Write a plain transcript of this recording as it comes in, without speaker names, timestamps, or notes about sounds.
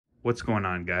What's going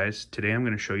on, guys? Today I'm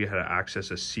going to show you how to access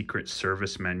a secret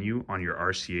service menu on your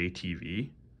RCA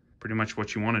TV. Pretty much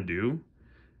what you want to do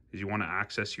is you want to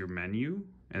access your menu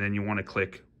and then you want to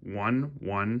click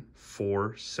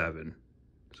 1147.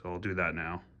 So I'll do that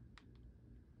now.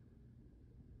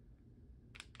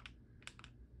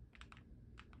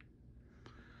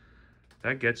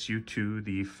 That gets you to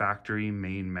the factory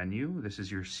main menu. This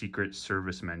is your secret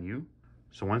service menu.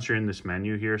 So once you're in this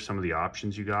menu here, some of the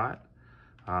options you got.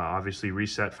 Obviously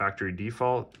reset factory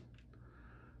default,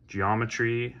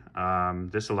 geometry.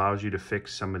 This allows you to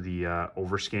fix some of the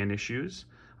overscan issues.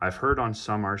 I've heard on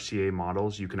some RCA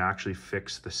models you can actually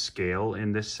fix the scale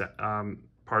in this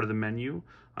part of the menu.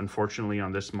 Unfortunately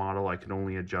on this model I can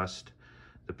only adjust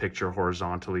the picture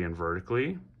horizontally and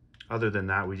vertically. Other than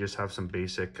that, we just have some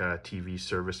basic TV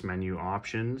service menu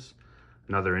options.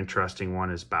 Another interesting one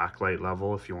is backlight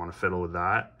level if you want to fiddle with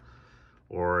that.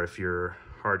 Or if you're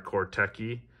hardcore techie,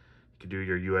 you can do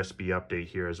your USB update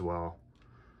here as well.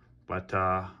 But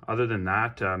other than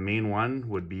that, main one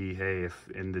would be, hey, if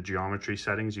in the geometry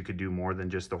settings you could do more than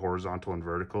just the horizontal and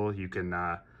vertical, you can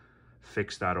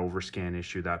fix that overscan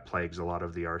issue that plagues a lot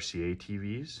of the RCA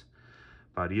TVs.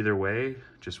 But either way,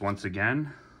 just once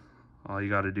again, all you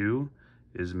got to do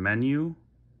is menu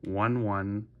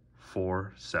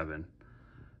 1147.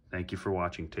 Thank you for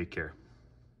watching. Take care.